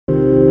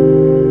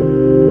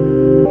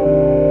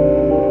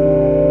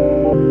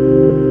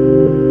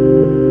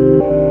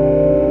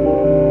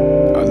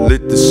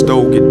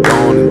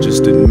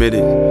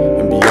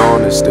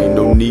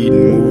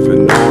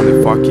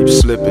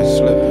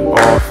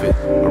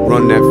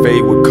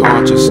fade with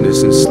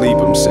consciousness and sleep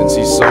him since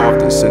he's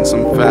soft. And since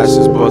I'm fast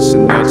as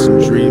busting nuts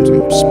and dreams,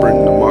 I'm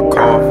sprinting to my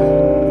coffin.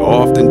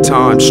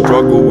 Oftentimes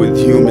struggle with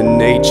human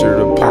nature,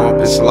 the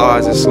pompous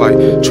lies. It's like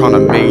trying to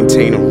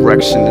maintain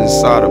erection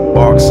inside a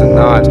box of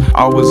knives.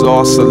 I was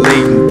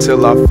oscillating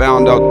till I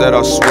found out that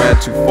I swam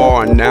too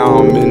far, and now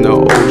I'm in the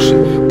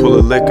ocean. Pull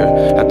a liquor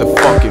at the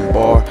fucking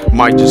bar.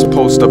 Might just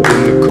post up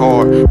in the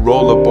car,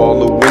 roll up all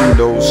the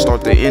windows,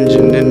 start the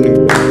engine in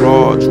the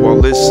garage while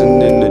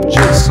listening to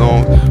jit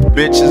songs.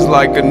 Bitch is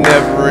like a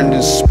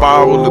never-ending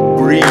spiral of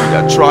greed.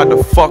 I tried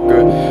to fuck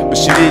her, but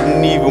she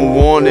didn't even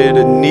want it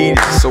or need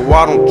it. So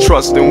I don't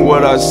trust in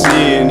what I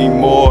see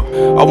anymore.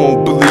 I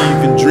won't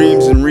believe in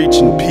dreams and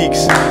reaching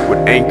peaks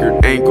with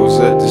anchored ankles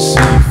at the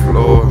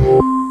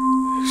seafloor.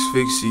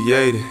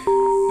 Asphyxiated,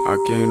 I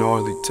can't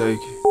hardly take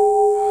it.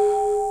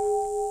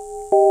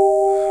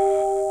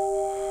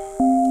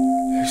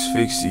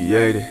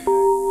 Asphyxiated,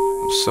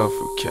 I'm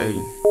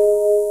suffocating.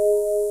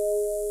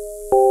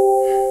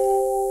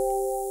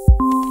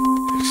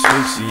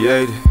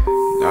 Asphyxiated,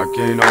 I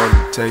can't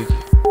hardly take it.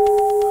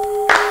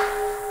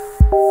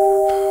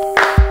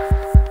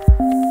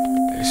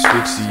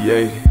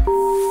 Asphyxiated,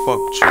 fuck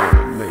trying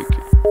to make it.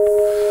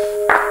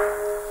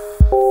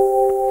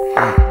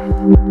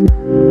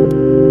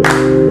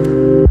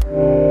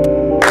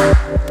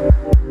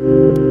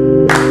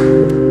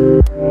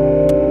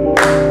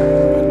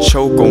 I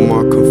choke on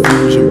my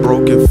confusion,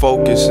 broken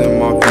focus in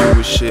my view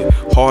of shit.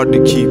 Hard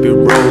to keep it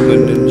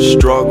rolling in the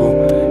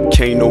struggle.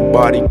 Can't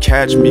nobody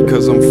catch me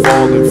cause I'm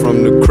falling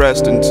from the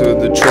crest into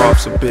the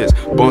troughs of bits.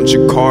 Bunch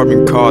of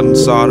carbon caught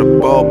inside a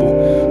bubble.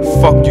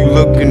 Fuck you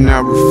looking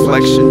at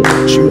reflection,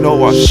 don't you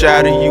know I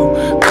shatter you?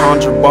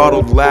 Conjure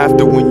bottled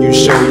laughter when you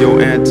show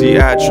your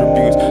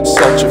anti-attributes.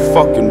 Such a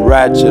fucking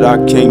ratchet, I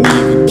can't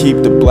even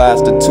keep the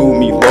blaster to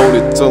me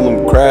loaded till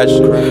I'm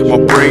crashing. My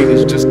brain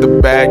is just a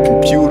bad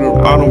computer,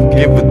 I don't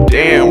give a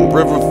damn.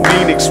 River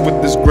Phoenix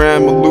with this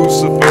gram of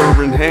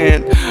Lucifer in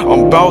hand.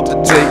 I'm about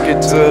to take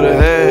it to the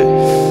head.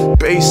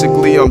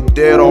 Basically I'm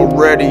dead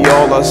already,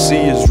 all I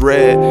see is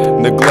red.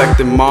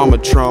 Neglecting mama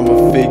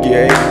trauma,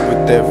 figure 8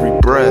 with every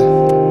breath.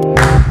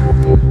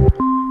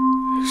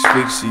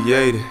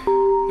 Asphyxiated,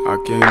 I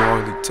can't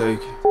hardly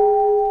take it.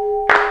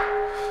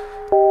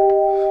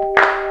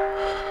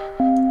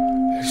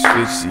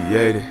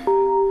 Asphyxiated,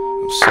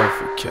 I'm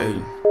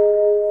suffocating.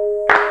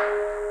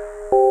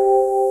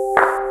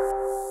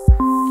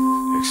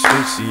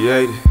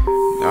 Asphyxiated,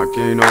 I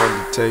can't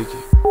hardly take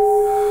it.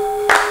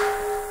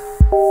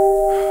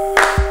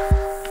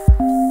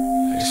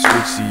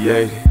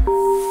 Asphyxiated,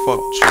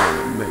 fuck trying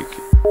to make it.